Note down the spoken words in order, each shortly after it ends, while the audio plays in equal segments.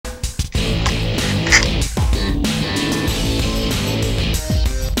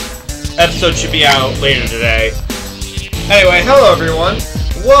Episode should be out later today. Anyway, hello everyone.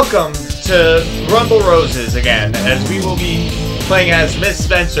 Welcome to Rumble Roses again, as we will be playing as Miss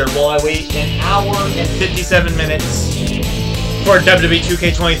Spencer while I wait an hour and 57 minutes for WWE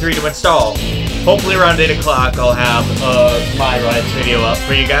 2K23 to install. Hopefully around 8 o'clock I'll have my rides video up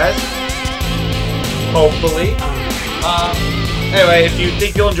for you guys. Hopefully. Anyway, if you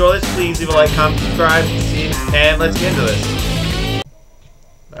think you'll enjoy this, please leave a like, comment, subscribe, and let's get into this.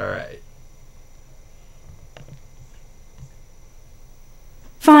 Alright.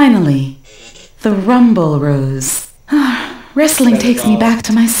 Finally, the Rumble Rose. Wrestling takes me back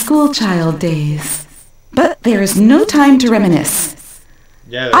to my schoolchild days. But there is no time to reminisce.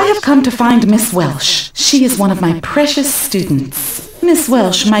 I have come to find Miss Welsh. She is one of my precious students. Miss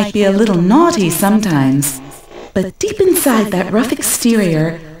Welsh might be a little naughty sometimes, but deep inside that rough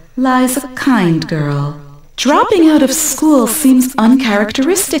exterior lies a kind girl. Dropping out of school seems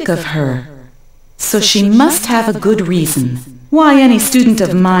uncharacteristic of her. So she must have a good reason. Why any student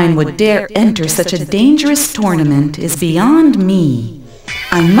of mine would dare enter such a dangerous tournament is beyond me.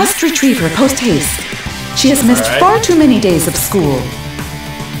 I must retrieve her post-haste. She has missed far too many days of school.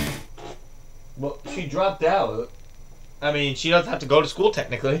 Well, she dropped out. I mean, she doesn't have to go to school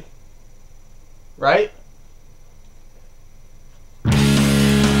technically. Right?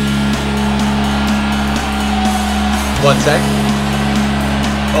 One sec.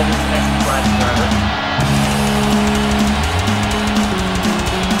 Oh, next flash driver.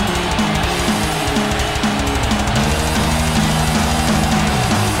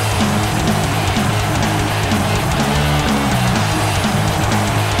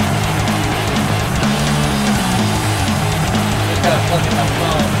 Just gotta plug in my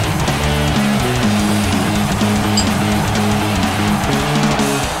phone.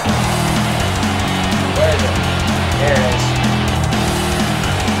 Where is it? There it is.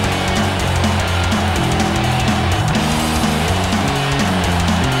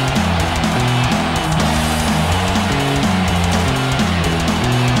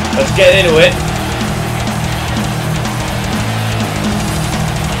 Let's get into it.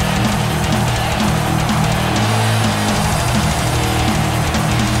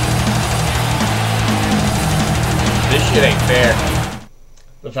 This shit ain't fair.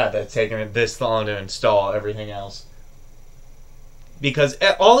 The fact that it's taking it this long to install everything else. Because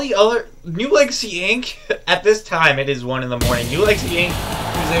all the other... New Legacy Inc., at this time, it is 1 in the morning. New Legacy Inc.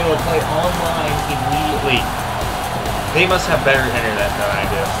 is able to play online immediately. They must have better internet than I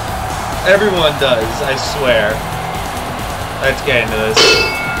do. Everyone does, I swear. Let's get into this.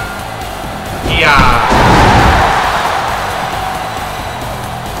 Yeah.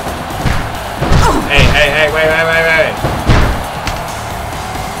 Hey, wait.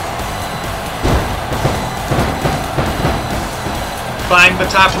 Climb the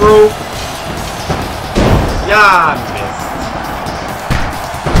top roof. Yeah, missed.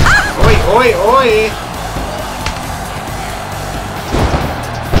 Oi.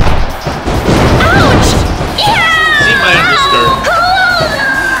 Ouch! Yeah! See my underskirt.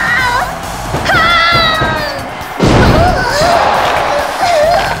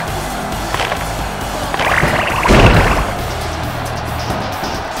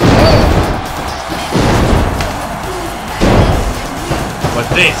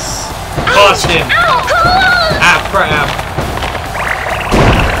 What's this? Boston! Ah, crap!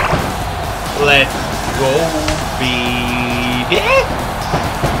 Let's go, baby!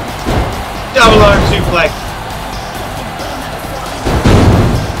 Double arm suplex!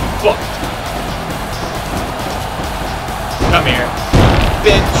 Fuck! Come here,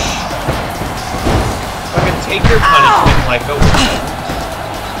 bitch! Fucking take your punishment like a woman.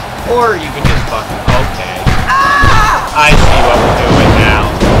 Or you can just fucking... Okay. I see what we're doing now.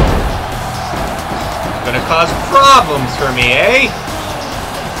 Gonna cause problems for me, eh?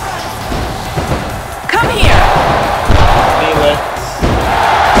 Come here! Neelix.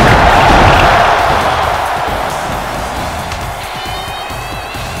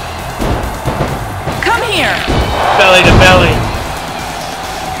 Come here! Belly to belly.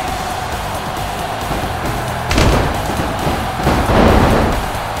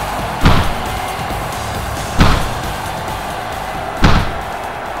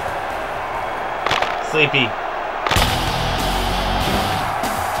 Sleepy.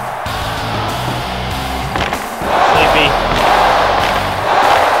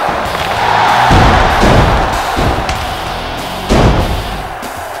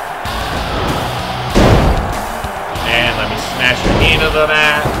 And let me smash your knee into the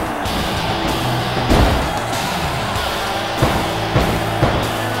mat.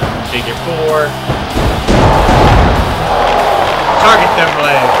 Figure 4. Target them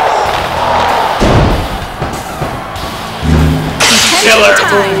legs. killer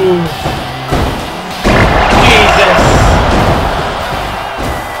move. Jesus.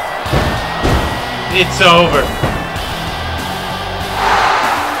 It's over.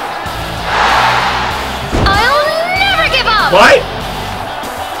 I'll never give up! What?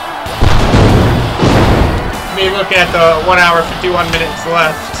 Me looking at the 1 hour 51 minutes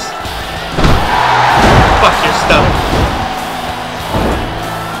left. Fuck your stomach.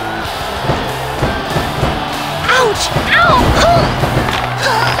 Ouch! Ow!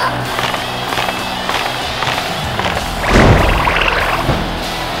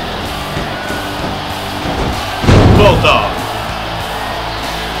 Bulldog.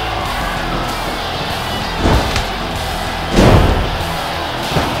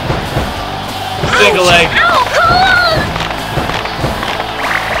 Single leg. Ow! Come on!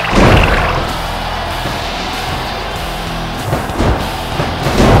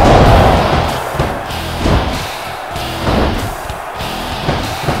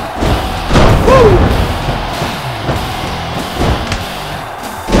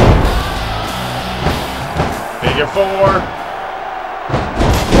 Figure 4.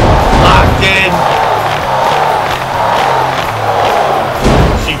 Locked in.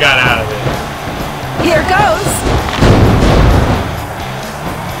 She got out of it. Here goes.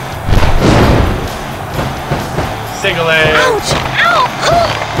 Single leg. Ouch! Ow!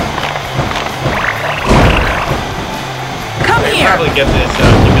 Come here. Probably get this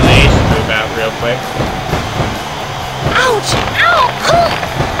humiliation move out real quick. Ouch! Ow!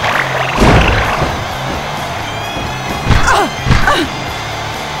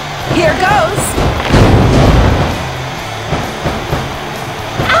 Here goes.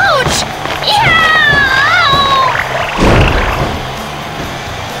 Ouch! Yeah!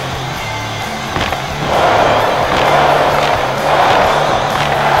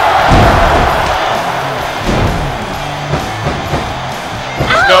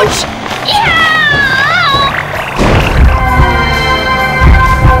 Ouch!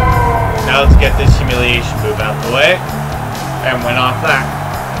 Now let's get this humiliation move out the way. And went off that.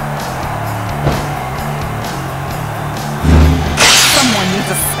 Someone needs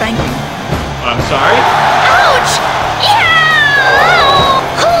a spanking. I'm sorry? Ouch!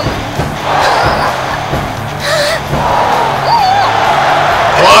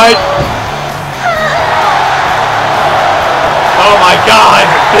 What? Oh my god!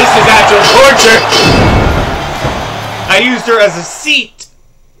 This is actual torture! I used her as a seat!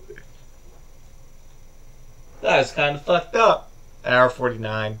 That is kind of fucked up. Hour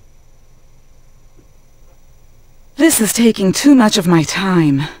 49. This is taking too much of my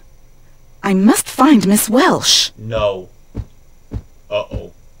time. I must find Miss Welsh. No.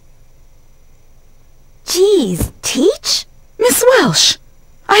 Uh-oh. Geez, Teach? Miss Welsh,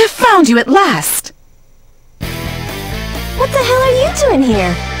 I have found you at last. What the hell are you doing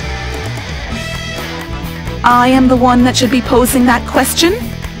here? I am the one that should be posing that question.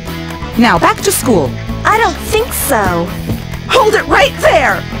 Now back to school. I don't think so. Hold it right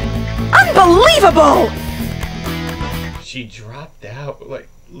there! Unbelievable! She dropped out. Like,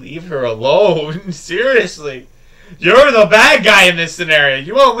 leave her alone. Seriously. You're the bad guy in this scenario.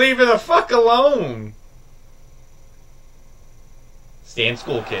 You won't leave her the fuck alone. Stay in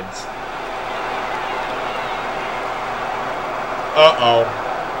school, kids. Uh-oh.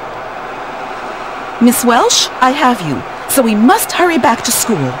 Miss Welsh, I have you, so we must hurry back to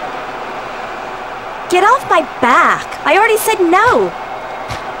school. Get off my back. I already said no.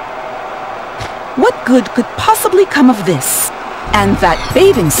 What good could possibly come of this? And that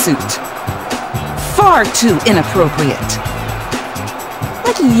bathing suit. Far too inappropriate.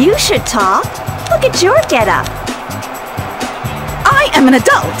 Like you should talk. Look at your getup. I am an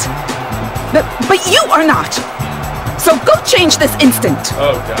adult. But you are not. So go change this instant.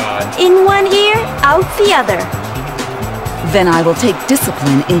 Oh, God. In one ear, out the other. Then I will take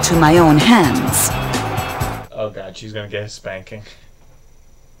discipline into my own hands. Oh, God. She's gonna get a spanking.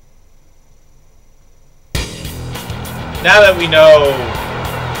 Now that we know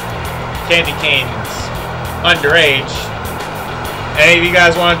Candy Cane's underage, any of you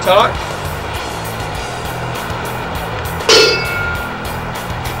guys want to talk?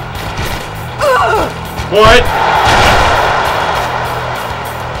 What?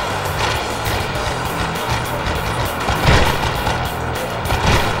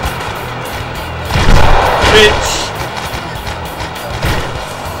 Bitch.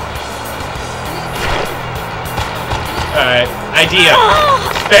 Alright, idea.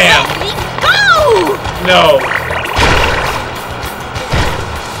 Bam. Go! No.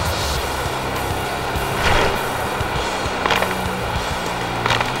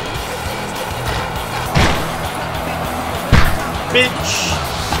 bitch.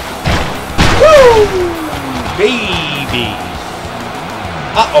 Woo! Baby.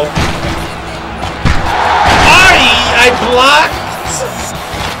 Uh-oh. Artie, I blocked.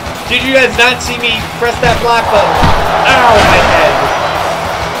 Did you guys not see me press that block button? Ow, my head.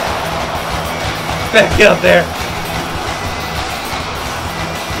 Back out there.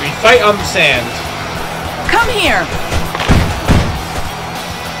 We fight on the sand. Come here.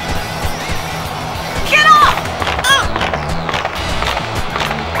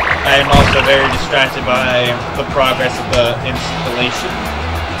 I am also very distracted by the progress of the installation.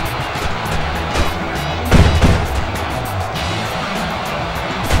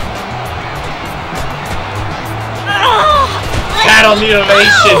 Cattle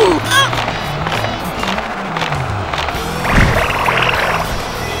mutilation!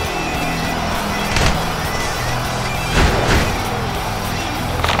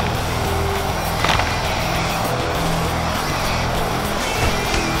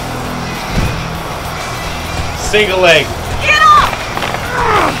 Single leg. Get up!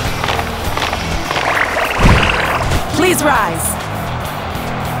 Please rise.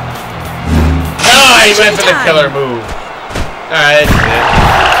 Oh, he went for the killer move. Alright, that's it.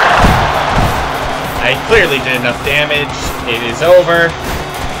 I clearly did enough damage. It is over.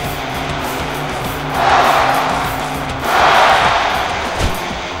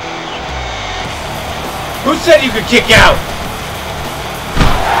 Who said you could kick out?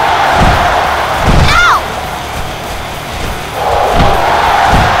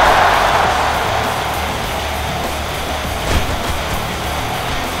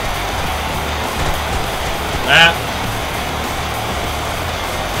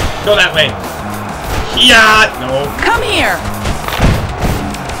 Go that way. Yeah, no. Come here.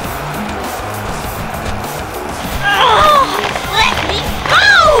 Let me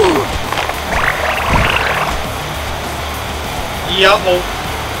go! Yeah, oh.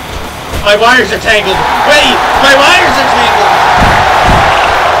 My wires are tangled. Wait, my wires are tangled.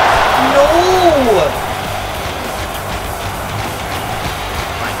 No.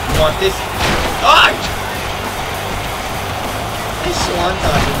 You want this? Ah! Swan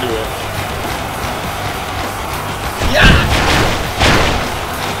time to do it. Yeah!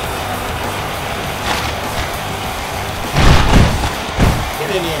 Get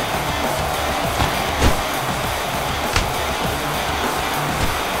in here.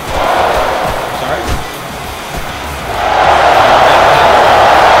 Sorry?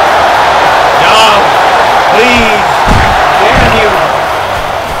 No! Please! Damn you!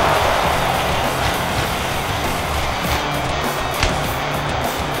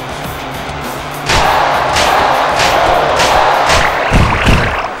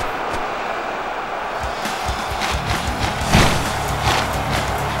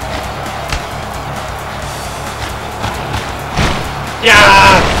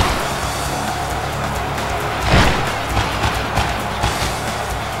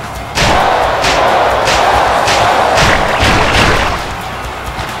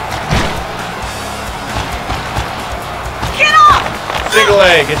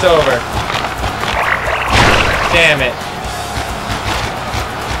 It's over. Damn it.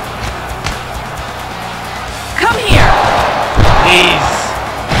 Come here. Please.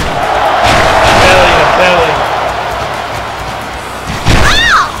 Belly to belly.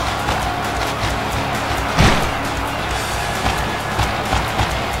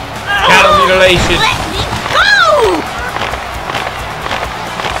 Cattle mutilation. Let me go!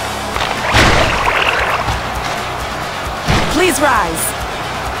 Please rise.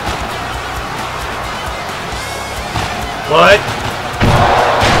 What?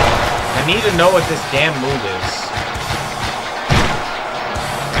 I need to know what this damn move is.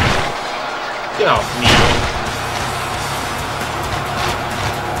 Get off me.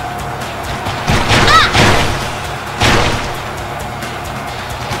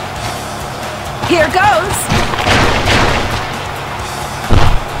 Here goes.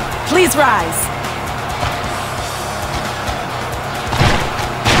 Please rise.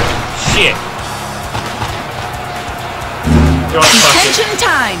 Shit. Detention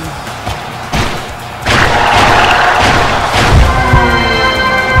time.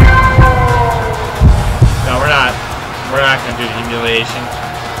 No, we're not. We're not gonna do the humiliation.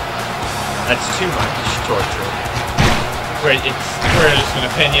 That's too much torture. We're just gonna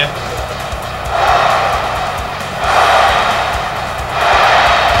pin you.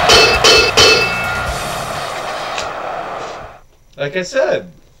 Like I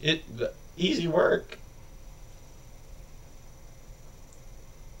said, easy work.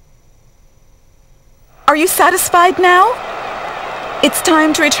 Are you satisfied now? It's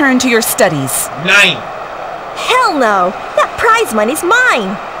time to return to your studies. 9. Hell no! That prize money's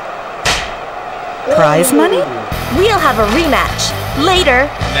mine. Prize money? We'll have a rematch. Later.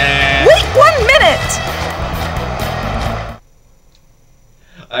 Nah. Wait 1 minute!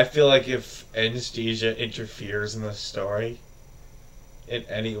 I feel like if Anesthesia interferes in the story in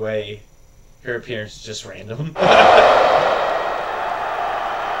any way, her appearance is just random.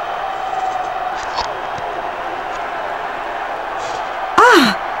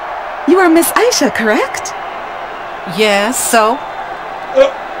 You are Miss Aisha, correct? Yes, so?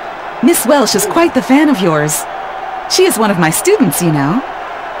 Miss Welsh is quite the fan of yours. She is one of my students, you know.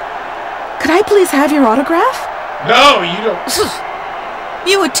 Could I please have your autograph? No, you don't.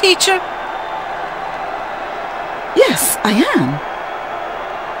 You a teacher? Yes, I am.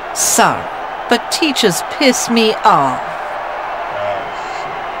 Sorry, but teachers piss me off.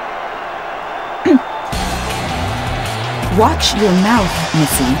 Watch your mouth,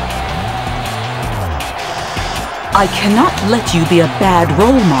 Missy. I cannot let you be a bad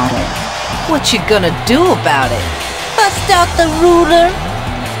role model. What you gonna do about it? Bust out the ruler?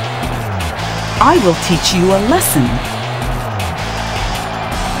 I will teach you a lesson.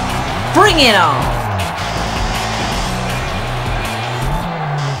 Bring it on!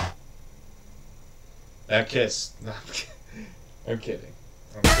 That kiss. No, I'm kidding.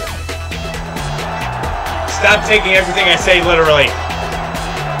 I'm kidding. Stop taking everything I say literally.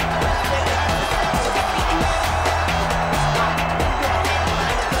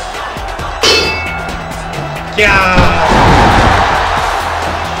 Yeah.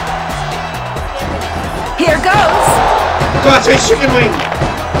 Here goes! God's sake, chicken wing!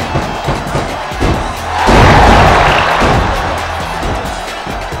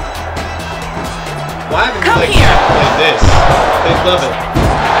 Why haven't you like this? They love it.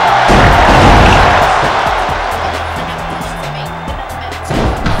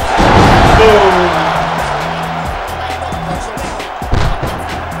 Boom!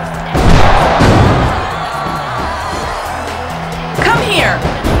 Come here!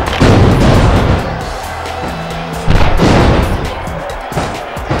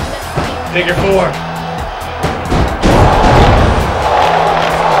 Figure 4.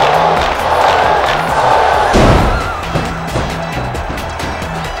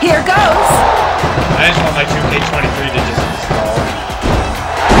 Here goes! I just want my 2K23 to just install.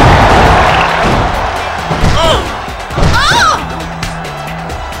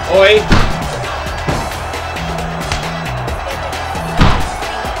 Oi!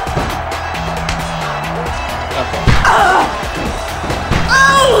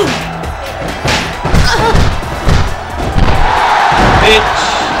 Bitch!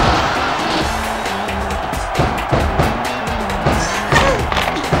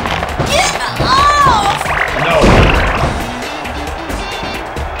 No.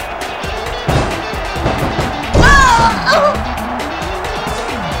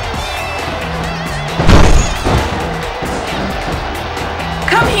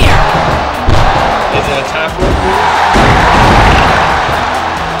 Come here! Is it a top rope move?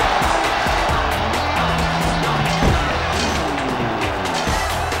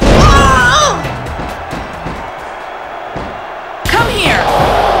 Come here!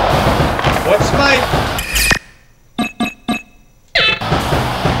 What's my...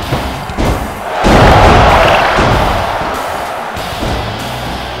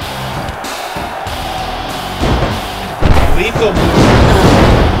 lethal move?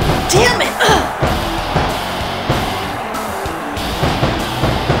 Damn it!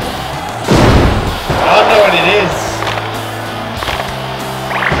 I don't know what it is.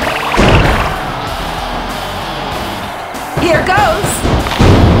 Here goes!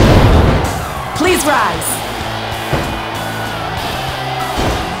 Please rise.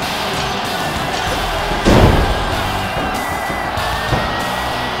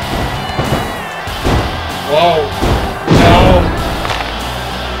 Whoa. No.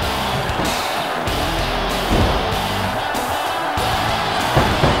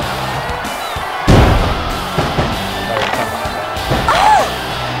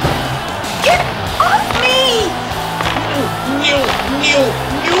 Get off me! No.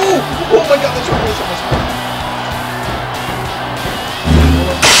 Oh my god, that's really so much fun.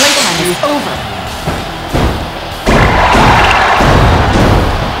 Playtime is over.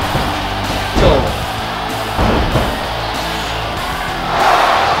 It's over.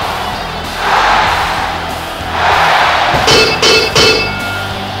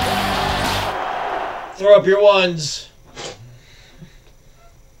 Throw up your ones.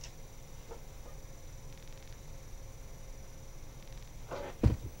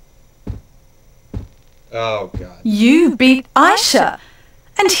 Oh god. You beat Aisha.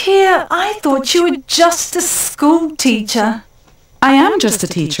 And here I thought you were just a school teacher. I am just a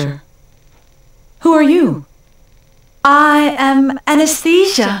teacher. Who are you? I am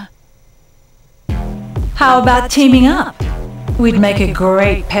Anesthesia. How about teaming up? We'd make a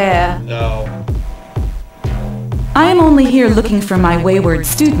great pair. No. I am only here looking for my wayward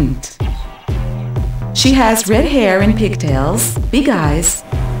student. She has red hair and pigtails, big eyes,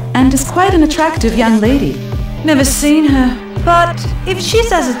 and is quite an attractive young lady. Never seen her, but if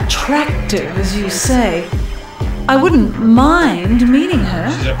she's as attractive as you say, I wouldn't mind meeting her.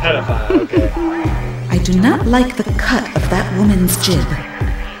 She's a pedophile, okay. I do not like the cut of that woman's jib.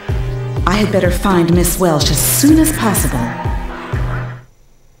 I had better find Miss Welsh as soon as possible.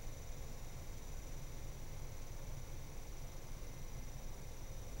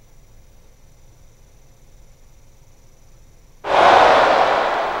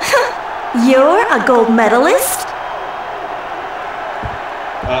 You're a gold medalist?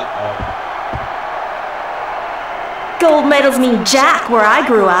 Uh-oh. Gold medals mean jack where I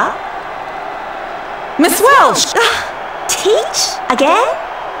grew up. Miss Welsh! Teach? Again?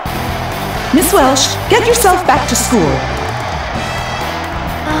 Miss Welsh, get yourself back to school.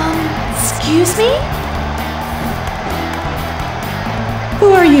 Excuse me?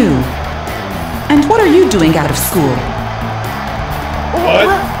 Who are you? And what are you doing out of school?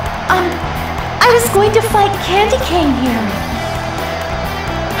 What? I was going to fight Candy Cane here.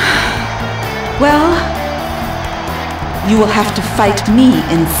 Well, you will have to fight me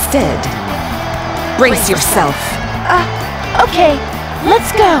instead. Brace yourself. Okay,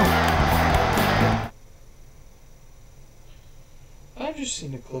 let's go. I've just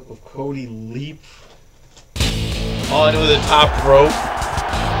seen a clip of Cody leap onto the top rope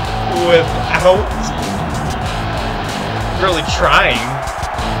without really trying.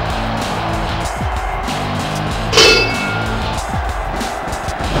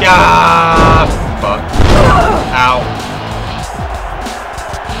 Yeah, fuck. Ow.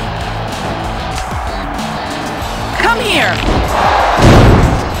 Come here!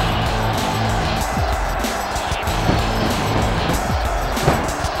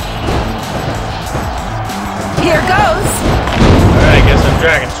 Here goes! Alright, I guess I'm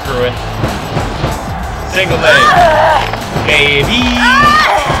dragon screwing. Single leg. Baby!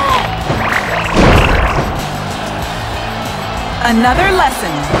 Another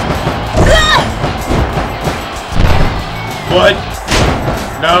lesson. What?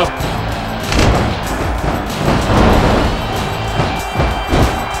 No.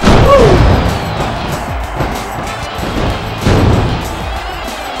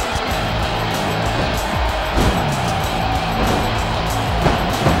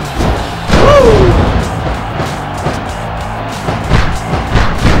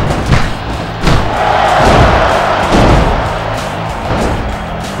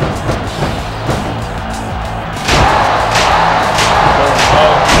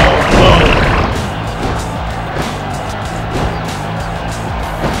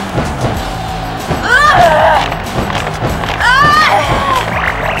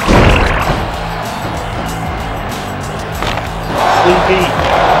 Sleepy.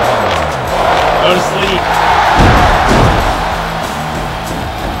 Go to sleep.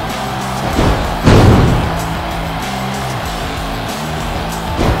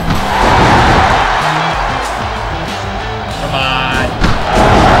 Come on.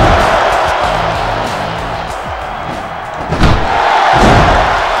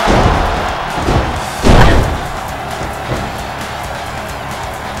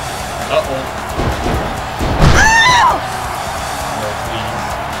 Uh-oh.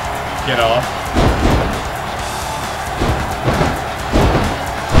 Get off.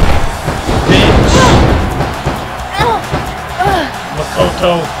 Bitch!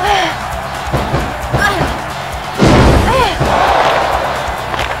 Makoto!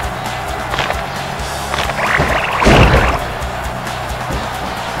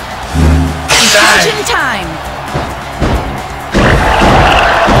 Charging time!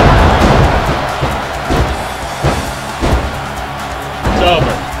 It's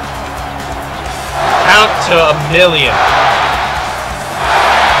over. Count to 1,000,000.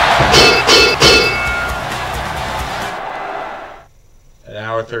 An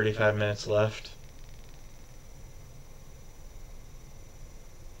hour 35 minutes left.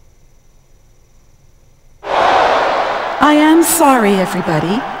 I am sorry,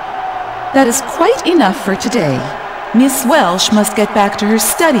 everybody. That is quite enough for today. Miss Welsh must get back to her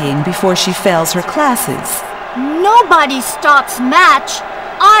studying before she fails her classes. Nobody stops match.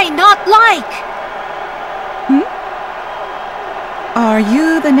 I not like. Are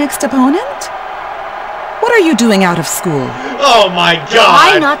you the next opponent? What are you doing out of school? Oh my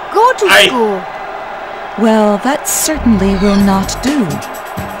god! I not go to school. Well, that certainly will not do.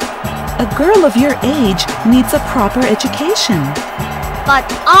 A girl of your age needs a proper education. But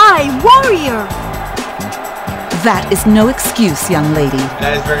warrior! That is no excuse, young lady.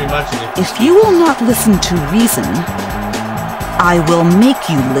 That is very much an excuse. If you will not listen to reason, I will make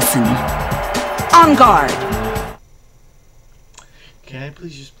you listen. On guard! Can I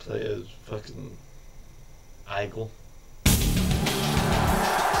please just play as fucking Eigel?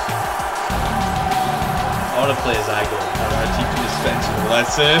 I want to play as Eigel. I want to teach this fencing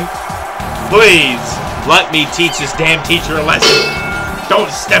lesson. Please, let me teach this damn teacher a lesson.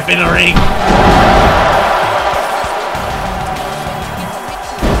 Don't step in a ring.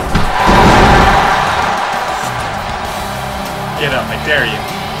 Get up, I dare you.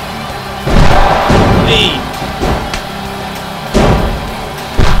 Leave.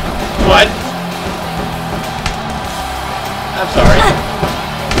 What? I'm sorry.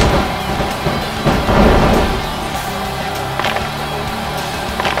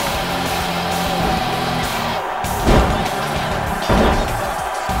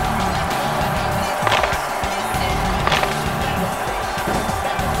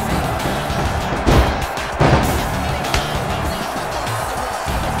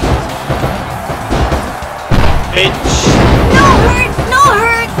 Bitch. No hurt! No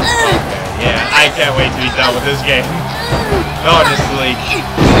hurt! Yeah, I can't wait to be done with this game. Honestly.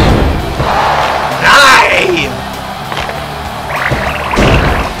 Die!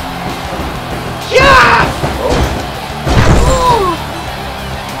 Yeah!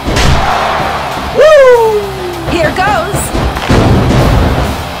 Woo! Here goes!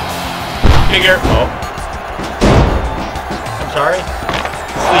 Bigger. Oh. I'm sorry.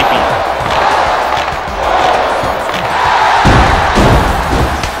 Sleepy.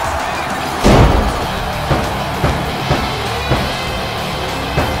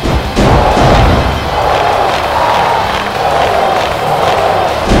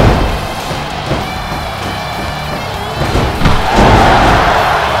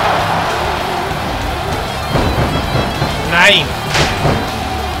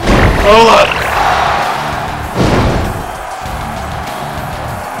 Roll up.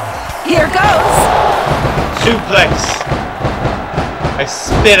 Here goes. Suplex. I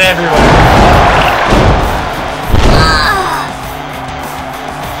spit everywhere.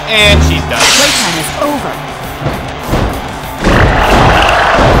 And she's done. Playtime is over.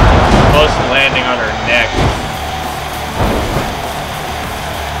 Almost landing on her neck.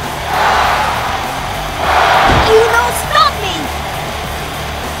 You don't stop me!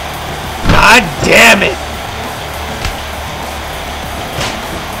 God damn it!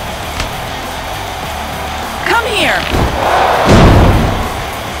 Come here.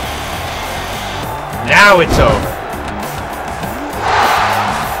 Now it's over.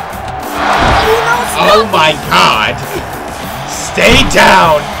 You don't stop Oh my god! Stay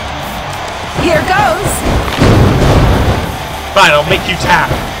down! Here goes. Fine, I'll make you tap.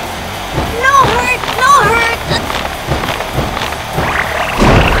 No hurt! No hurt!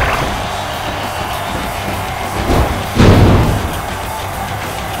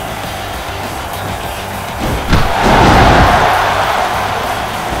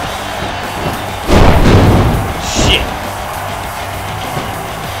 Shit.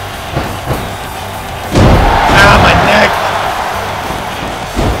 Ah, my neck!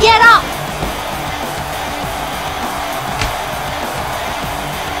 Get up!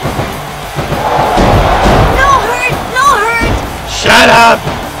 No hurt! No hurt! Shut up!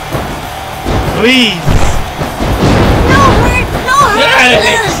 Please! No hurt! No hurt! Get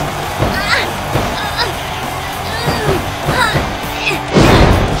it!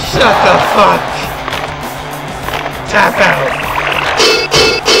 Shut the fuck! Tap out!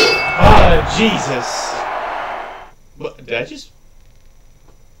 Oh, Jesus! What, did I just...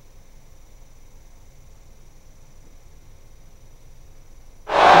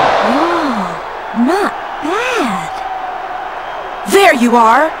 Not bad. There you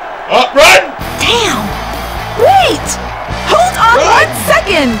are. Oh, run! Damn! Wait! Hold on Run! 1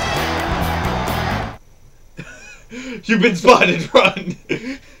 second! You've been spotted, run!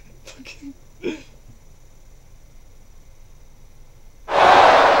 Fucking-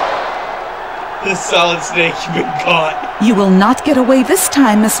 The Solid Snake, you've been caught. You will not get away this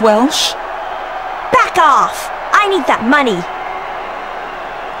time, Miss Welsh. Back off! I need that money.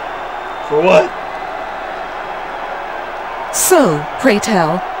 For what? So, pray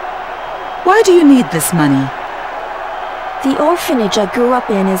tell, why do you need this money? The orphanage I grew up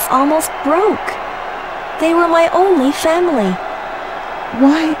in is almost broke. They were my only family.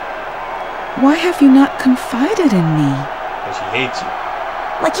 Why have you not confided in me? But she hates you.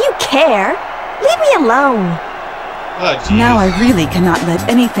 Like you care. Leave me alone. Oh, geez. Now I really cannot let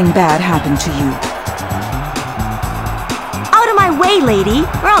anything bad happen to you. Out of my way, lady,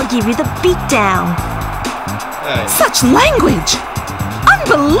 or I'll give you the beatdown. Hey. Such language!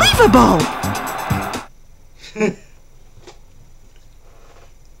 Unbelievable!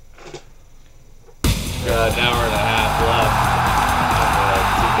 An hour and a half left.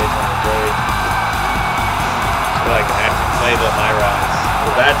 TK's on the break. So I can actually play the Myrise.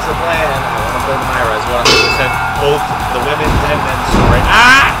 Well, that's the plan. I want to play the Myrise. I want to send both the women's and men's story.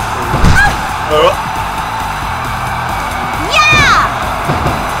 Ah! Oh. Yeah!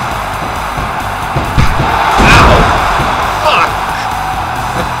 Ow! Fuck!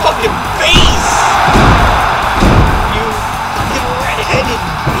 My fucking face! You fucking red-headed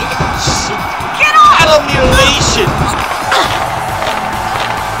bitch! Get off! Battle mutilation!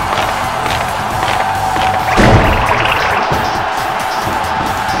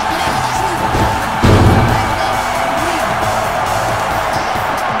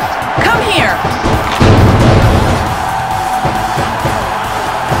 Come here!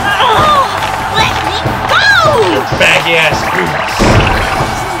 Oh, let me go! Your baggy ass boots!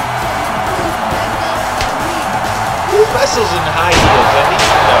 Who wrestles in high heels? I need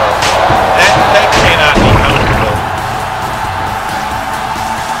to know. That cannot be comfortable.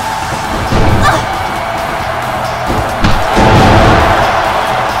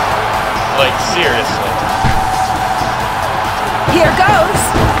 Like, seriously. Here goes!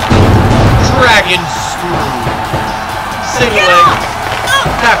 Dragon screw. Single leg.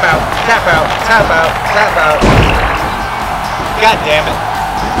 Tap out, tap out, tap out, tap out. God damn it.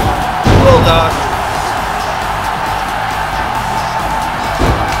 Bulldog.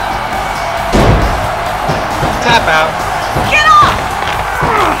 Tap out. Get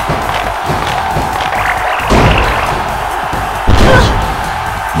off!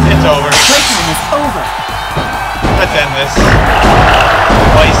 It's over. Playtime is over. Let's end this.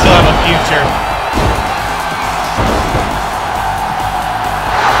 While you still have a future.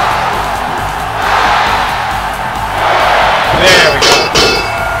 There we go.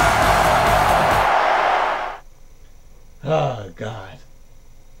 Oh, God.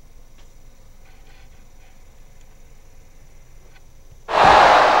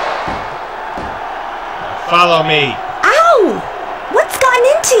 Follow me. Ow! What's gotten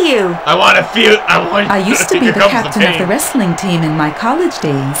into you? I want to feel. I used to be Here the comes captain of the pain. wrestling team in my college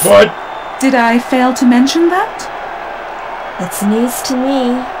days. What? Did I fail to mention that? It's news to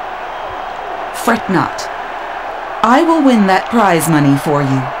me. Fret not. I will win that prize money for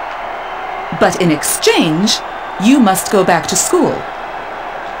you. But in exchange, you must go back to school.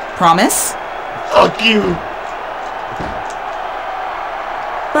 Promise? Fuck you.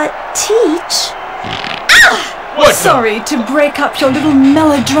 But teach? What? Sorry to break up your little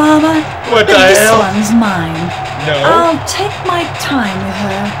melodrama, What but the this hell? one's mine. No. I'll take my time with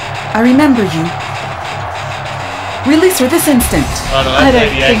her. I remember you. Release her this instant. Oh, no, I that's don't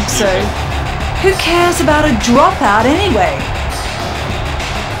Lady think X so. music. Who cares about a dropout anyway?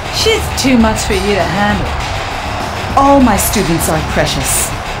 She's too much for you to handle. All my students are precious.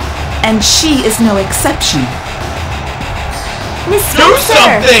 And she is no exception. Miss Do Spencer!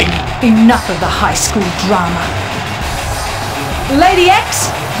 something! Enough of the high school drama. Lady X,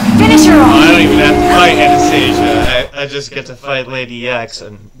 finish her I off. don't even have to fight Anastasia. I just get to fight Lady X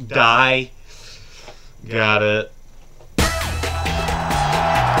and die. Got it.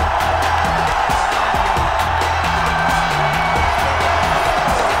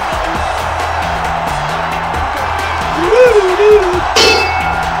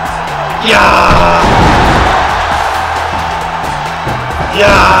 Yeah!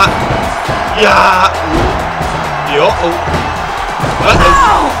 Yeah! Yeah! Yo!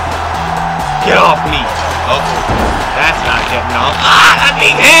 Uh-oh! Get off me! Uh-oh. That's not getting off. Ah! I'm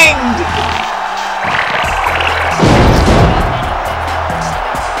being hanged!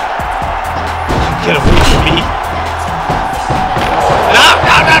 Get away from me! No!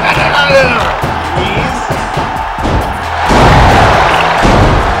 No! No! No! No! No! No! No! Please?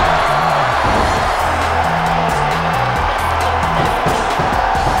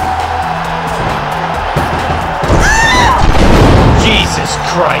 Jesus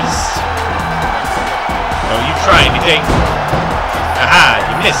Christ! Oh, you try anything? Aha!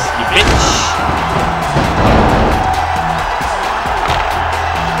 You missed, you bitch!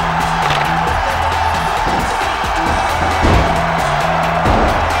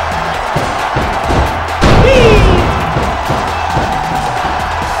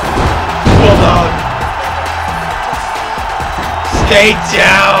 Bulldog! Stay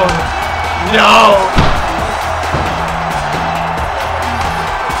down! No!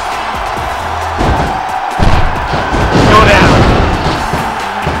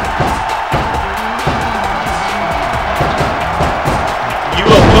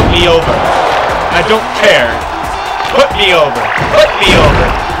 me over. I don't care. Put me over. Put me over.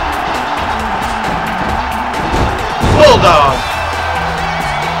 Bulldog.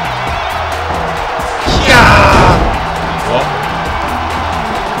 Yeah. Whoa.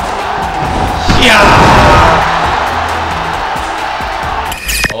 Yeah.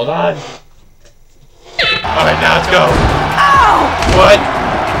 Hold on. Alright, now let's go. Ow! What?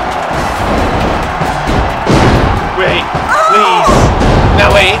 Wait, please. No,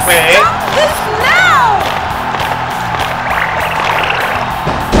 wait. Stop this now!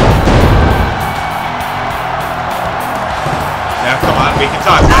 Now, come on, we can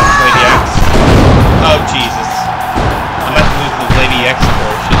talk about this, Lady X. Oh, Jesus. I'm about to lose the Lady X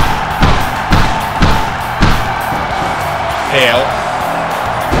portion. Hail.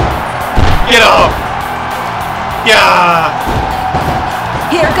 Get off! Yeah!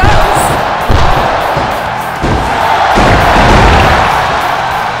 Here goes!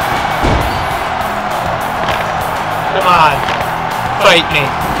 Come on. Fight me.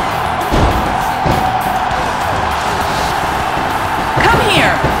 Come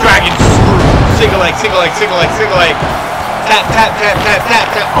here! Dragon screw. Single leg, single leg, single leg, single leg. Tap, tap, tap, tap, tap,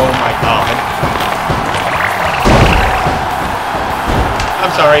 tap. Oh my god.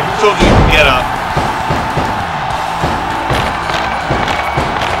 I'm sorry. Who told you to get up?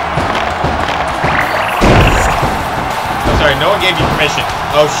 I'm sorry. No one gave you permission.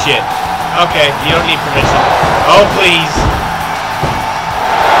 Oh shit. Okay, you don't need permission. Oh, please.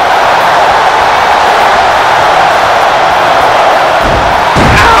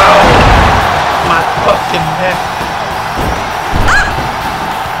 Ow! My fucking neck.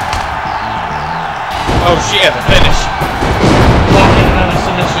 Oh, she has a finish. Walking on a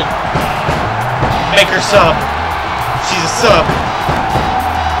submission. Make her sub. She's a sub.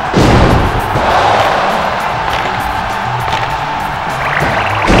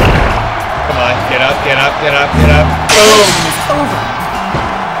 Get up, get up, get up, get up. Boom! It's over.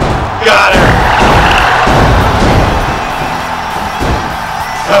 Got her!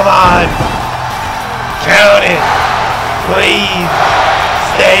 Come on! Count it! Please!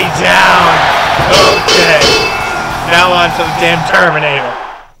 Stay down! Okay! Now on to the damn Terminator.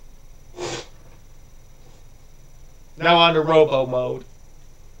 Now on to Robo mode.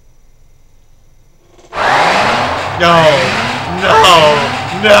 No! No!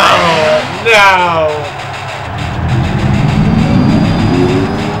 No! No!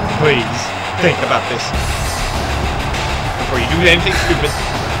 Please, think about this. Before you do anything stupid.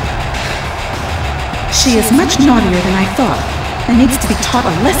 She is much naughtier than I thought, and needs to be taught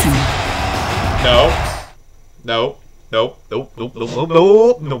a lesson. No. No. Nope. Nope. Nope. Nope. Nope.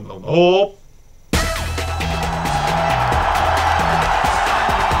 Nope. Nope. Nope. Nope.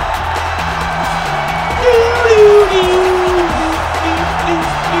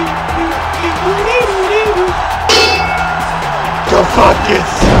 Go fuck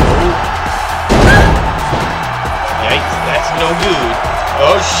yourself! Yikes, that's no good.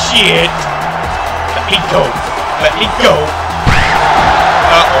 Oh shit! Let me go! Let me go!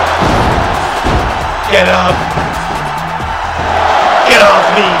 Uh-oh. Get up! Get off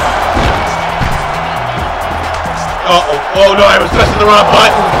me! Uh-oh. Oh no, I was pressing the wrong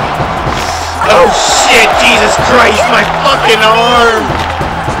button! Oh shit! Jesus Christ, my fucking arm!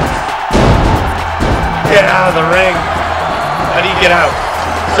 Get out of the ring! How do you get out?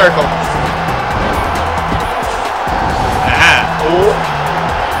 Circle. Ah. Ooh.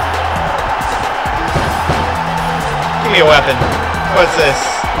 Give me a weapon. What's this?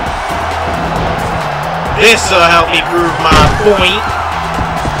 This'll help me prove my point.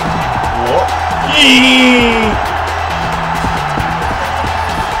 Whoa. Yee.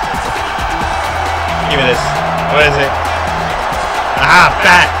 Give me this. What is it? Aha,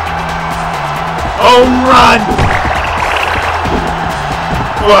 bat. Home run!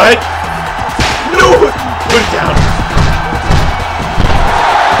 What? No! Put it down.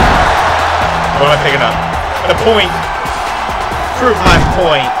 What am I picking up? The point. Prove my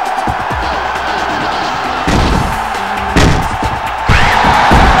point.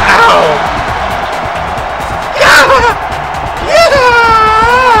 Ow! Yeah! Yeah!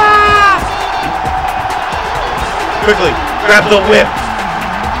 Quickly, grab the whip.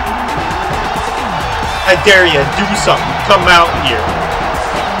 I dare you, do something. Come out here.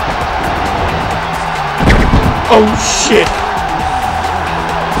 Oh shit!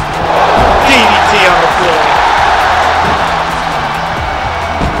 DDT on the floor.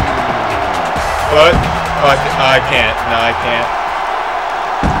 What? Oh, I can't. No, I can't.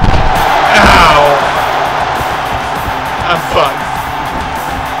 Ow! I'm fucked.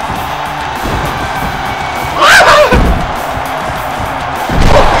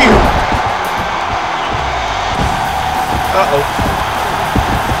 Fuck you! Uh-oh.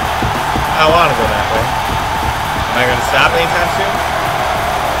 I want to go that way. Am I going to stop anytime soon?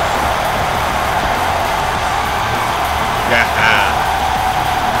 Yeah.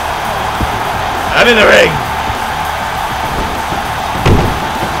 I'm in the ring!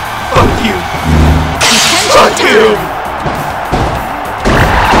 Fuck you! Fuck you!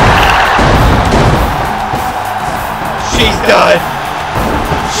 She's done!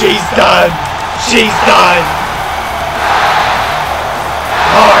 She's done! She's done!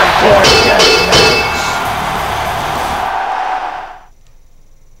 Hardcore deathmatch!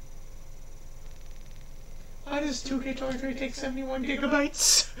 Why does 2K23 take 71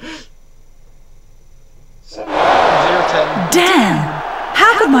 gigabytes? 010. Damn!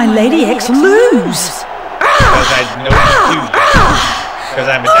 How could my Lady X lose? Because I know you. Because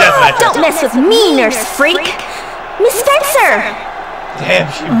I'm a deathmatch. Don't mess with me, nurse freak! Miss Spencer! Damn,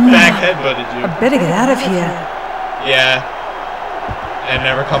 she back headbutted you. I better get out of here. Yeah. And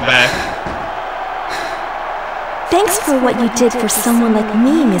never come back. Thanks for what you did for someone like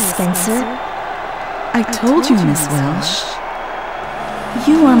me, Miss Spencer. I told you, Miss Welsh.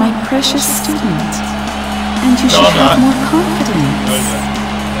 You are my precious student. And you should have more confidence.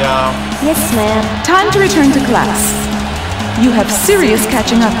 No. Yes, ma'am. Time to return to class. You have serious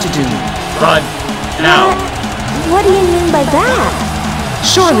catching up to do. Run. Now. What do you mean by that?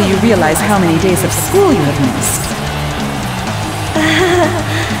 Surely you realize how many days of school you have missed.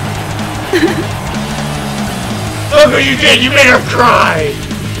 Look what you did! You made her cry!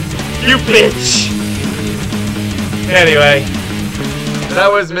 You bitch! Anyway.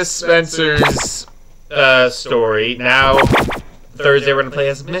 That was Miss Spencer's story. Now, Thursday we're going to play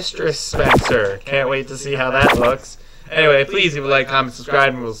as Mistress Spencer. Can't wait to see how that looks. Anyway, please leave a like, comment,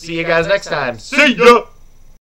 subscribe, and we'll see you guys next time. See ya!